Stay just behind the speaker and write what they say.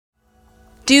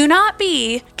Do not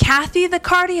be Kathy the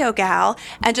cardio gal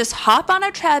and just hop on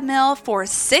a treadmill for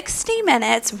 60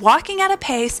 minutes, walking at a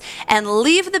pace, and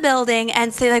leave the building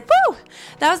and say like, woo,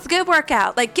 that was a good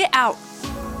workout. Like, get out.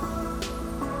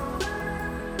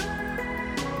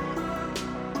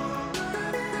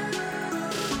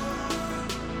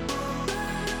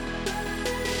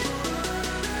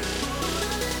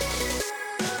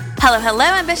 Hello,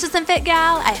 ambitious and fit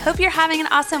gal. I hope you're having an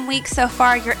awesome week so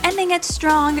far. You're ending it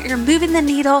strong. You're moving the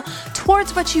needle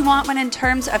towards what you want when in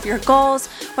terms of your goals,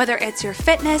 whether it's your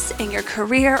fitness, in your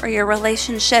career, or your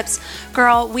relationships.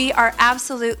 Girl, we are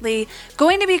absolutely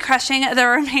going to be crushing the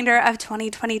remainder of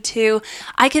 2022.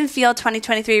 I can feel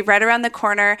 2023 right around the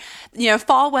corner.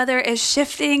 Fall weather is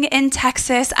shifting in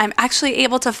Texas. I'm actually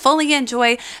able to fully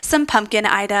enjoy some pumpkin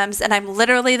items, and I'm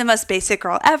literally the most basic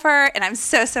girl ever, and I'm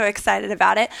so excited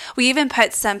about it. We even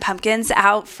put some pumpkins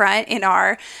out front in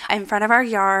front of our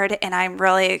yard, and I'm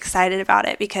really excited about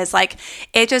it because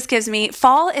it just gives me,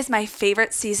 fall is my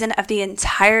favorite season of the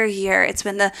entire year. It's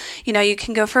when you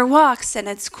can go for walks and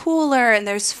it's cooler and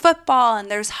there's football and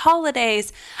there's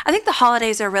holidays. I think the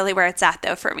holidays are really where it's at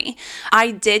though for me.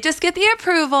 I did just get the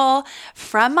approval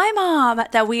from my mom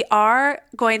that we are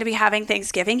going to be having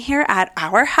Thanksgiving here at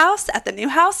our house, at the new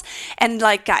house. And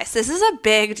guys, this is a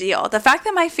big deal. The fact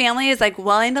that my family is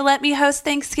willing to let me host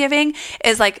Thanksgiving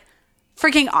is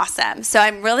freaking awesome. So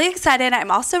I'm really excited. I'm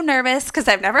also nervous because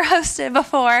I've never hosted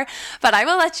before, but I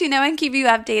will let you know and keep you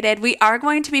updated. We are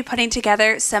going to be putting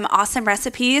together some awesome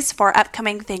recipes for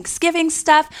upcoming Thanksgiving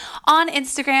stuff on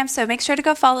Instagram. So make sure to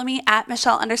go follow me at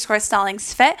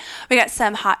Michelle_StallingsFit. We got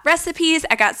some hot recipes.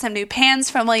 I got some new pans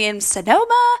from Williams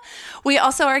Sonoma. We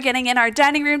also are getting in our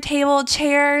dining room table,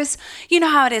 chairs. You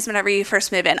know how it is whenever you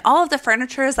first move in. All of the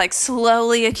furniture is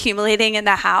slowly accumulating in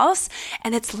the house,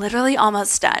 and it's literally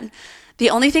almost done. The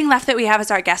only thing left that we have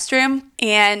is our guest room,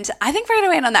 and I think we're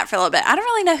going to wait on that for a little bit. I don't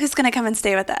really know who's going to come and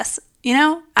stay with us. I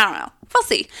don't know. We'll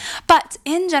see. But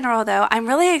in general, though, I'm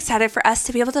really excited for us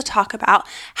to be able to talk about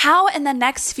how in the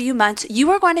next few months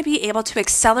you are going to be able to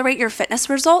accelerate your fitness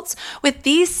results with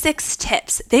these 6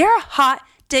 tips. They are hot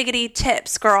diggity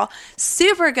tips, girl.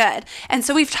 Super good. And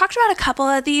so we've talked about a couple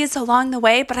of these along the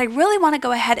way, but I really want to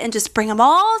go ahead and just bring them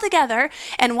all together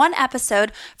in one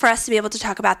episode for us to be able to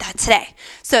talk about that today.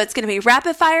 So it's going to be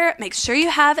rapid fire. Make sure you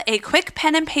have a quick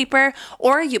pen and paper,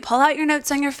 or you pull out your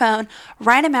notes on your phone,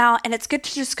 write them out, and it's good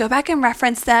to just go back and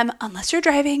reference them. Unless you're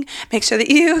driving, make sure that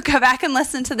you go back and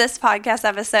listen to this podcast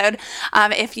episode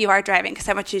if you are driving, because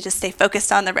I want you to just stay focused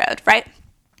on the road, right?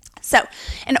 So,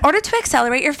 in order to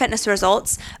accelerate your fitness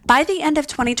results by the end of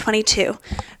 2022,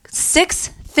 6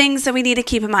 things that we need to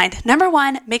keep in mind. Number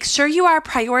 1, make sure you are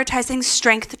prioritizing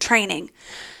strength training.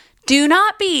 Do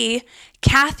not be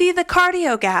Kathy the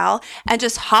cardio gal and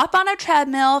just hop on a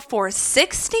treadmill for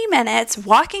 60 minutes,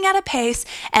 walking at a pace,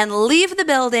 and leave the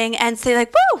building and say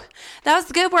woo, that was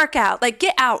a good workout.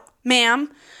 Get out,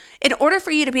 ma'am. In order for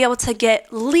you to be able to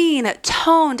get lean,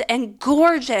 toned, and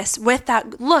gorgeous with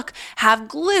that look, have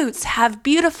glutes, have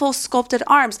beautiful sculpted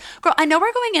arms. Girl, I know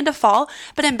we're going into fall,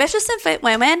 but ambitious and fit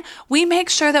women, we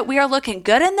make sure that we are looking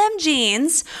good in them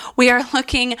jeans. We are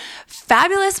looking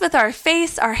fabulous with our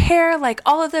face, our hair,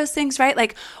 all of those things, right?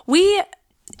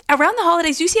 Around the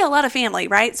holidays, you see a lot of family,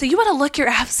 right? So you want to look your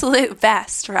absolute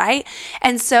best, right?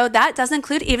 And so that does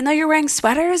include, even though you're wearing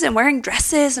sweaters and wearing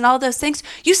dresses and all those things,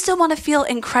 you still want to feel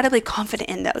incredibly confident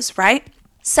in those, right?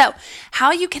 So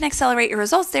how you can accelerate your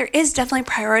results there is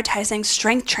definitely prioritizing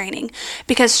strength training,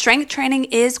 because strength training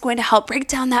is going to help break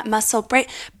down that muscle,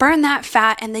 burn that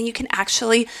fat, and then you can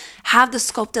actually have the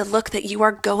sculpted look that you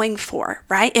are going for,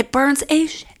 right? It burns a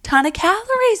ton of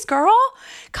calories, girl.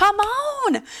 Come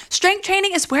on. Strength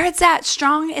training is where it's at.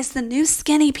 Strong is the new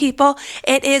skinny, people.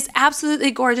 It is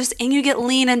absolutely gorgeous, and you get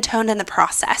lean and toned in the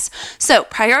process. So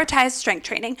prioritize strength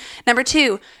training. Number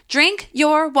 2, drink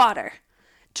your water.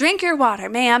 Drink your water,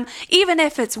 ma'am, even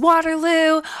if it's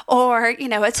Waterloo or,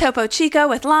 a Topo Chico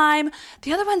with lime.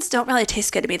 The other ones don't really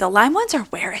taste good to me. The lime ones are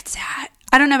where it's at.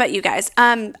 I don't know about you guys.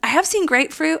 I have seen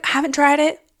grapefruit, haven't tried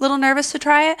it, little nervous to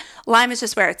try it. Lime is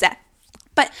just where it's at.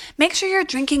 But make sure you're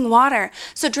drinking water.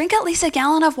 So drink at least a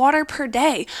gallon of water per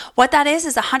day. What that is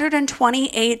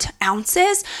 128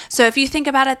 ounces. So if you think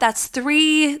about it, that's 4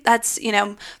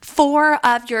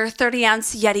 of your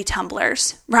 30-ounce Yeti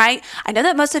tumblers, right? I know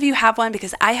that most of you have one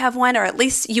because I have one, or at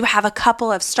least you have a couple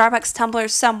of Starbucks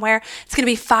tumblers somewhere. It's going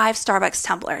to be 5 Starbucks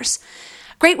tumblers.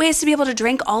 Great ways to be able to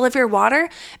drink all of your water.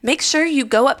 Make sure you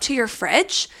go up to your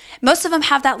fridge. Most of them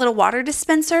have that little water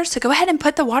dispenser, so go ahead and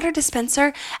put the water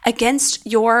dispenser against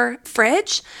your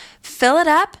fridge. Fill it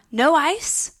up, no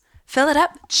ice. Fill it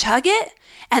up, chug it,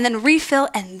 and then refill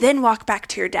and then walk back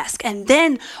to your desk and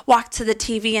then walk to the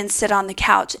TV and sit on the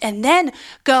couch and then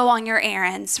go on your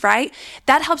errands, right?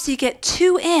 That helps you get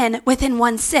 2 in within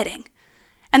 1 sitting.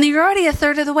 And then you're already a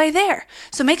third of the way there.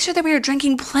 So make sure that we are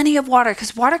drinking plenty of water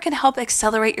because water can help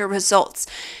accelerate your results.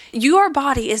 Your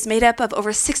body is made up of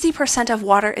over 60% of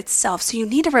water itself. So you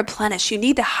need to replenish. You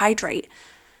need to hydrate.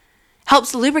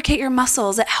 Helps lubricate your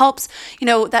muscles. It helps,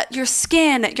 that your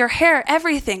skin, your hair,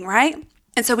 everything, right?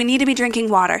 And so we need to be drinking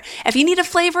water. If you need to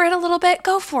flavor it a little bit,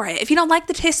 go for it. If you don't like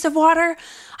the taste of water,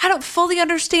 I don't fully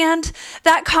understand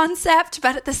that concept,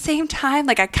 but at the same time,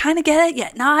 I kind of get it,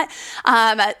 yet not.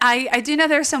 I do know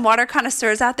there are some water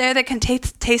connoisseurs out there that can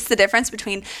taste the difference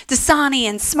between Dasani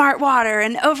and Smart Water,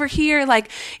 and over here,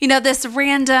 this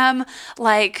random,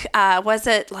 Ozarka,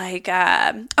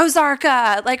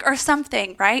 or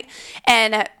something, right?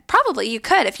 And probably you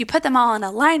could if you put them all in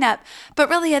a lineup, but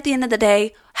really at the end of the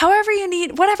day, however you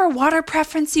need, whatever water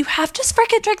preference you have, just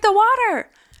freaking drink the water.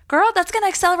 Girl, that's going to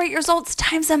accelerate your results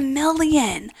times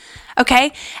 1,000,000.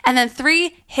 Okay? And then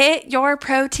 3, hit your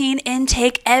protein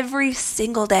intake every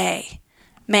single day.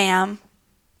 Ma'am.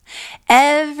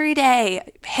 Every day,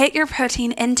 hit your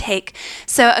protein intake.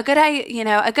 So a good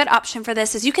option for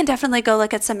this is you can definitely go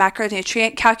look at some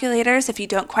macronutrient calculators if you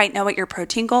don't quite know what your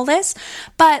protein goal is.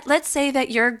 But let's say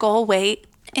that your goal weight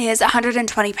is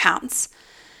 120 pounds.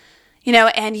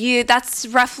 And that's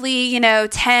roughly,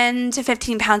 10 to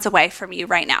 15 pounds away from you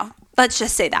right now. Let's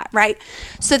just say that, right?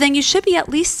 So then you should be at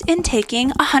least intaking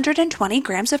 120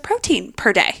 grams of protein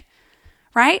per day,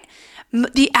 right?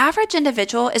 The average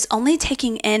individual is only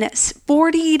taking in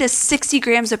 40 to 60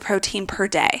 grams of protein per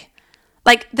day.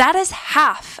 That is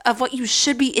half of what you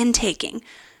should be intaking,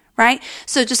 right?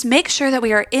 So just make sure that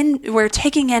we're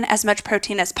taking in as much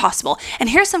protein as possible. And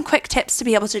here's some quick tips to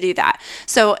be able to do that.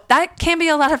 So that can be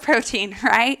a lot of protein,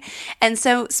 right? And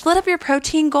so split up your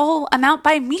protein goal amount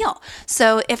by meal.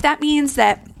 So if that means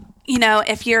that,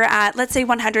 if you're at, let's say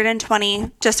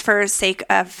 120, just for sake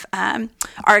of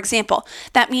our example,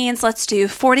 that means let's do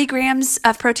 40 grams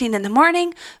of protein in the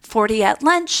morning, 40 at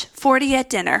lunch, 40 at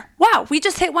dinner. Wow, we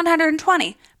just hit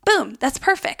 120. Boom, that's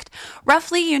perfect.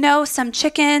 Roughly, some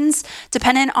chickens,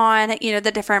 depending on,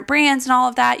 the different brands and all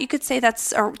of that, you could say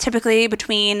that's typically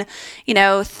between,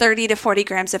 30 to 40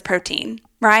 grams of protein,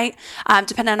 right?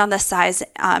 Depending on the size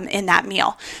in that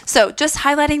meal. So just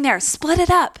highlighting there, split it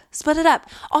up.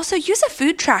 Also, use a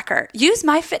food tracker. Use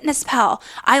MyFitnessPal.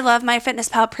 I love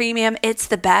MyFitnessPal Premium. It's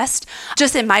the best.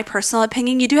 Just in my personal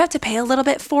opinion, you do have to pay a little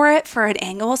bit for it for an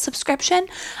annual subscription,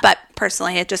 but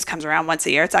personally, it just comes around once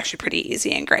a year. It's actually pretty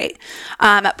easy and great.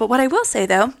 But what I will say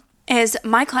though, is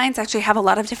my clients actually have a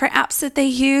lot of different apps that they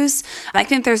use. I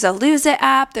think there's a Lose It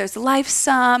app, there's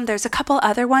LifeSum, there's a couple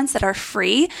other ones that are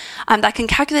free that can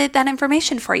calculate that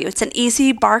information for you. It's an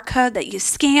easy barcode that you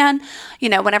scan.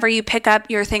 Whenever you pick up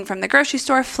your thing from the grocery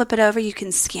store, flip it over, you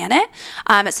can scan it.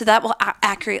 So that will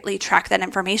accurately track that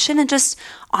information, and just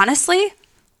honestly,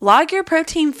 log your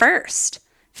protein first.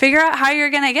 Figure out how you're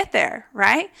going to get there,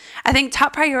 right? I think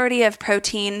top priority of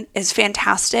protein is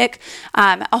fantastic.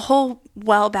 A whole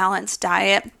well-balanced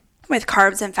diet with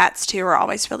carbs and fats too are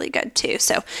always really good too.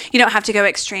 So you don't have to go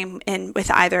extreme in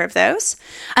with either of those.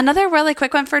 Another really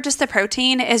quick one for just the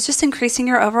protein is just increasing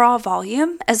your overall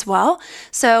volume as well.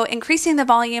 So increasing the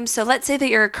volume. So let's say that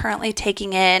you're currently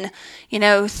taking in,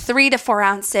 3 to 4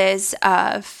 ounces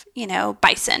of,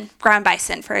 ground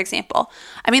bison, for example.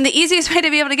 I mean, the easiest way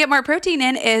to be able to get more protein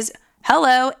in is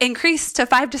increase to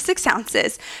 5 to 6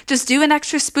 ounces. Just do an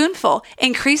extra spoonful.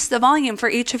 Increase the volume for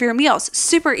each of your meals.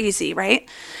 Super easy, right?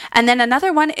 And then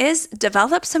another one is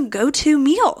develop some go-to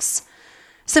meals.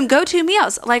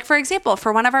 Like for example,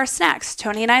 for one of our snacks,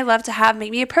 Tony and I love to have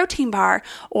maybe a protein bar,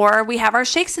 or we have our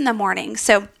shakes in the morning.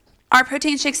 So our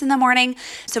protein shakes in the morning.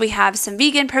 So we have some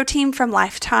vegan protein from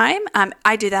Lifetime.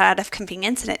 I do that out of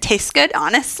convenience and it tastes good,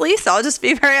 honestly. So I'll just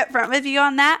be very upfront with you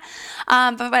on that.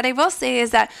 But what I will say is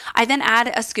that I then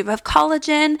add a scoop of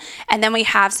collagen, and then we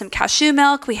have some cashew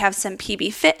milk. We have some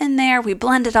PB Fit in there. We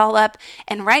blend it all up.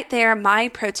 And right there, my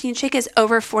protein shake is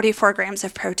over 44 grams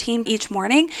of protein each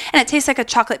morning. And it tastes like a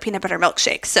chocolate peanut butter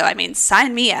milkshake. So,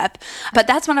 sign me up. But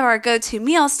that's one of our go-to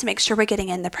meals to make sure we're getting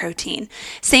in the protein.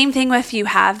 Same thing if you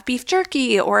have beef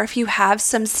jerky, or if you have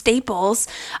some staples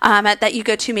that you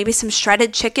go to, maybe some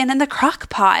shredded chicken in the crock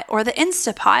pot or the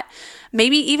Instapot.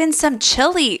 Maybe even some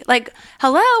chili.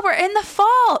 We're in the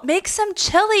fall. Make some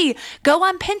chili. Go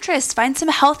on Pinterest. Find some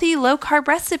healthy, low-carb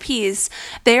recipes.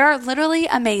 They are literally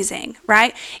amazing,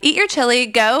 right? Eat your chili.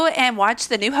 Go and watch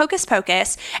the new Hocus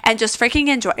Pocus and just freaking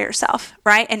enjoy yourself,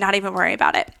 right? And not even worry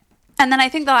about it. And then I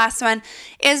think the last one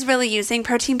is really using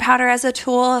protein powder as a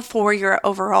tool for your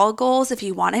overall goals if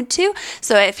you wanted to.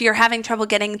 So if you're having trouble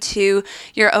getting to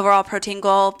your overall protein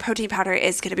goal, protein powder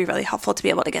is going to be really helpful to be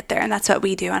able to get there. And that's what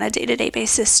we do on a day-to-day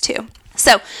basis too.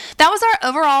 So that was our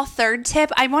overall third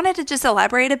tip. I wanted to just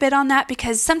elaborate a bit on that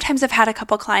because sometimes I've had a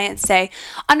couple clients say,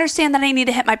 understand that I need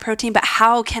to hit my protein, but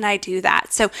how can I do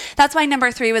that? So that's why number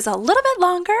 3 was a little bit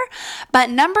longer. But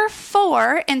number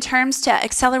 4, in terms to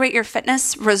accelerate your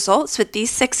fitness results with these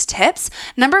 6 tips,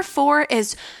 number 4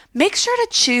 is make sure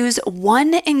to choose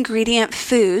one ingredient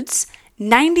foods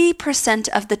 90%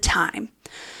 of the time.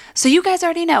 So you guys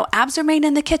already know, abs are made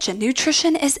in the kitchen.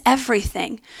 Nutrition is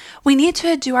everything. We need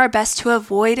to do our best to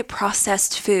avoid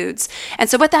processed foods. And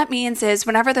so what that means is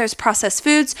whenever there's processed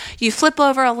foods, you flip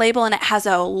over a label and it has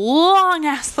a long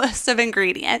ass list of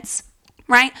ingredients,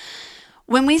 right?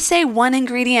 When we say one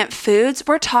ingredient foods,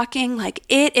 we're talking like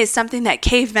it is something that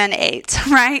cavemen ate,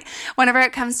 right? Whenever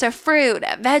it comes to fruit,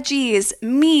 veggies,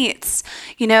 meats,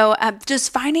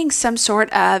 just finding some sort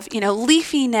of,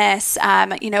 leafiness,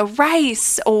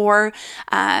 rice or,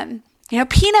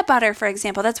 peanut butter, for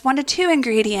example, that's 1 to 2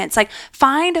 ingredients. Like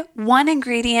find one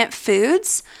ingredient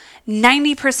foods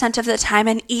 90% of the time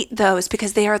and eat those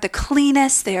because they are the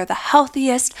cleanest, they are the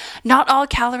healthiest. Not all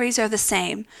calories are the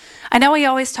same. I know we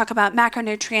always talk about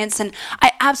macronutrients and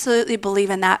I absolutely believe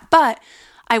in that, but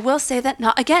I will say that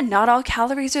not all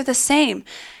calories are the same.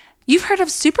 You've heard of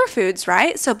superfoods,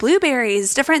 right? So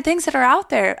blueberries, different things that are out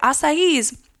there,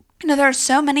 acais. There are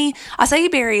so many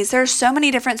acai berries. There are so many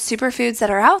different superfoods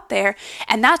that are out there.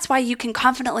 And that's why you can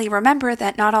confidently remember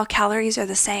that not all calories are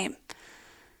the same.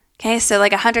 Okay, so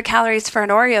like 100 calories for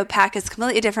an Oreo pack is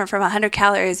completely different from 100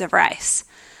 calories of rice,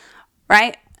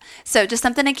 right? So just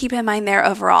something to keep in mind there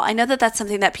overall. I know that that's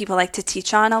something that people like to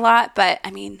teach on a lot, but I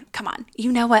mean, come on,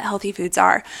 you know what healthy foods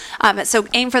are. So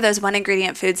aim for those one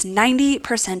ingredient foods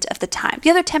 90% of the time. The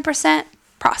other 10%,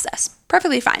 process.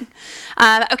 Perfectly fine.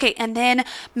 Okay, and then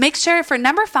make sure for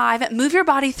number 5, move your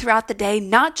body throughout the day,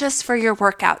 not just for your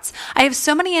workouts. I have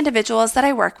so many individuals that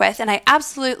I work with, and I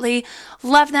absolutely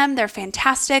love them. They're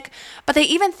fantastic, but they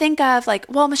even think of like,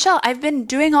 well, Michelle, I've been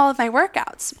doing all of my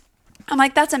workouts. I'm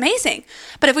like, that's amazing.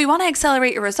 But if we want to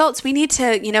accelerate your results, we need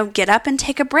to, get up and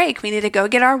take a break. We need to go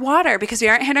get our water because we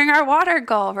aren't hitting our water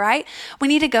goal, right? We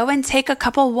need to go and take a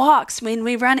couple walks. When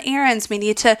we run errands, we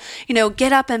need to,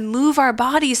 get up and move our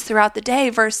bodies throughout the day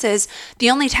versus the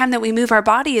only time that we move our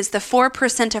body is the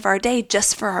 4% of our day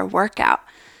just for our workout.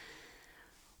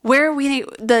 Where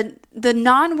the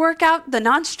non-workout, the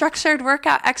non-structured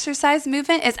workout exercise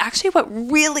movement is actually what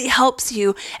really helps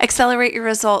you accelerate your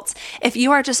results. If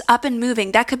you are just up and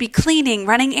moving, that could be cleaning,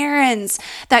 running errands.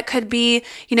 That could be,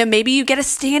 maybe you get a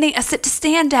sit to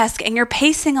stand desk and you're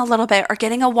pacing a little bit or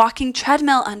getting a walking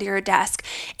treadmill under your desk.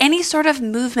 Any sort of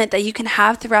movement that you can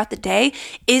have throughout the day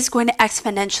is going to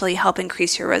exponentially help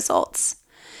increase your results.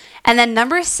 And then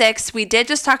number 6, we did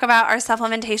just talk about our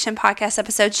supplementation podcast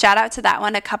episode. Shout out to that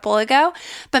one a couple ago.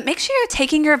 But make sure you're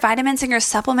taking your vitamins and your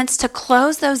supplements to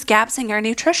close those gaps in your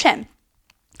nutrition.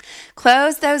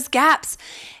 Close those gaps.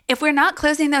 If we're not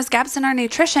closing those gaps in our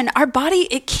nutrition, our body,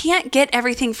 it can't get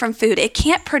everything from food. It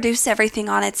can't produce everything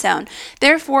on its own.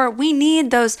 Therefore, we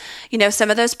need those, some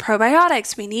of those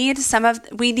probiotics. We need some of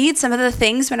the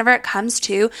things whenever it comes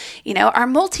to, our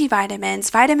multivitamins,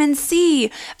 vitamin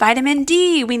C, vitamin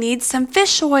D. We need some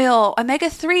fish oil,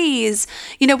 omega-3s.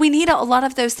 We need a lot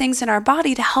of those things in our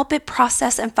body to help it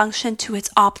process and function to its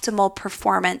optimal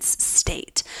performance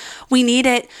state. We need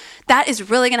it. That is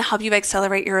really going to help you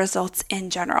accelerate your results in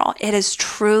general. It is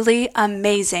truly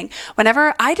amazing.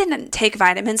 Whenever I didn't take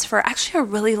vitamins for actually a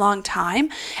really long time,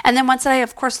 and then once I,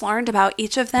 of course, learned about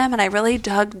each of them and I really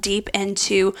dug deep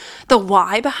into the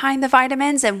why behind the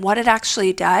vitamins and what it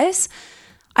actually does,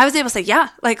 I was able to say, yeah,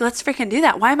 let's freaking do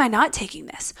that. Why am I not taking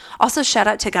this? Also, shout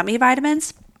out to gummy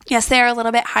vitamins. Yes, they are a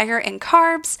little bit higher in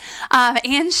carbs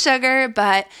and sugar,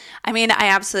 but I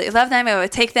absolutely love them. I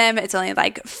would take them. It's only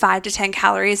 5 to 10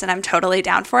 calories and I'm totally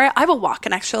down for it. I will walk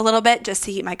an extra little bit just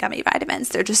to eat my gummy vitamins.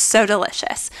 They're just so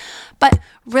delicious. But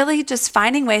really just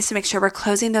finding ways to make sure we're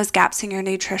closing those gaps in your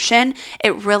nutrition,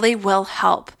 it really will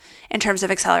help in terms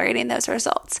of accelerating those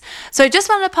results. So I just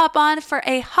wanted to pop on for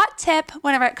a hot tip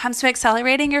whenever it comes to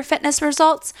accelerating your fitness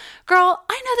results. Girl,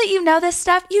 I know that you know this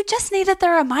stuff. You just needed the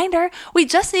reminder. We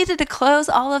just needed to close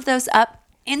all of those up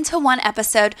into one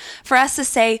episode for us to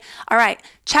say, all right,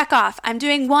 check off. I'm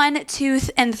doing 1, 2,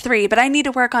 and 3, but I need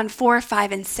to work on 4,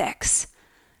 5, and 6,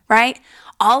 right?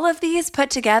 All of these put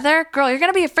together, girl, you're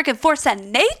going to be a freaking force of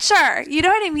nature. You know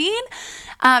what I mean?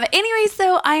 Anyways,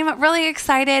 though, I'm really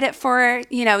excited for,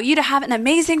 you to have an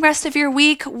amazing rest of your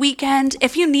weekend.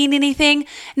 If you need anything,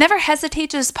 never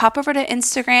hesitate to just pop over to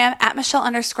Instagram at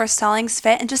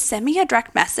Michelle_Stallingsfit and just send me a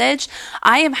direct message.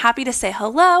 I am happy to say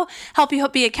hello, help you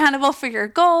be accountable for your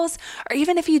goals, or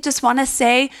even if you just want to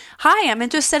say, hi, I'm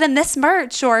interested in this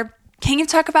merch, or can you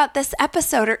talk about this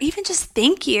episode, or even just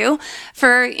thank you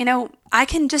for, I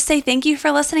can just say thank you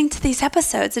for listening to these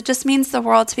episodes. It just means the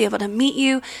world to be able to meet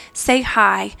you, say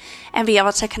hi, and be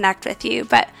able to connect with you.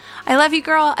 But I love you,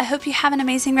 girl. I hope you have an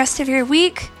amazing rest of your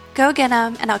week. Go get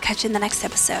them, and I'll catch you in the next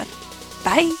episode.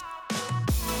 Bye.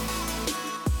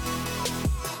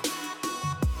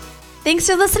 Thanks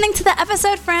for listening to the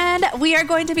episode, friend. We are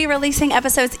going to be releasing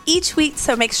episodes each week,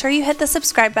 so make sure you hit the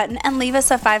subscribe button and leave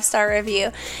us a 5-star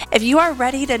review. If you are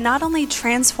ready to not only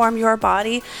transform your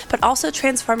body, but also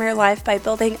transform your life by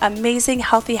building amazing,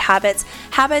 healthy habits,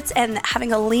 and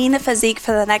having a lean physique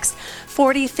for the next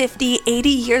 40, 50, 80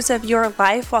 years of your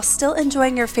life while still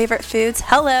enjoying your favorite foods,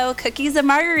 cookies and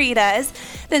margaritas,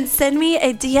 then send me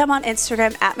a DM on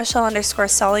Instagram at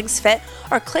Michelle_Stallingsfit,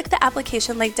 or click the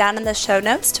application link down in the show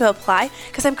notes to apply,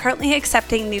 because I'm currently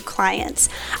accepting new clients.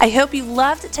 I hope you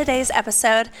loved today's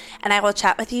episode, and I will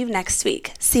chat with you next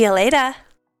week. See you later.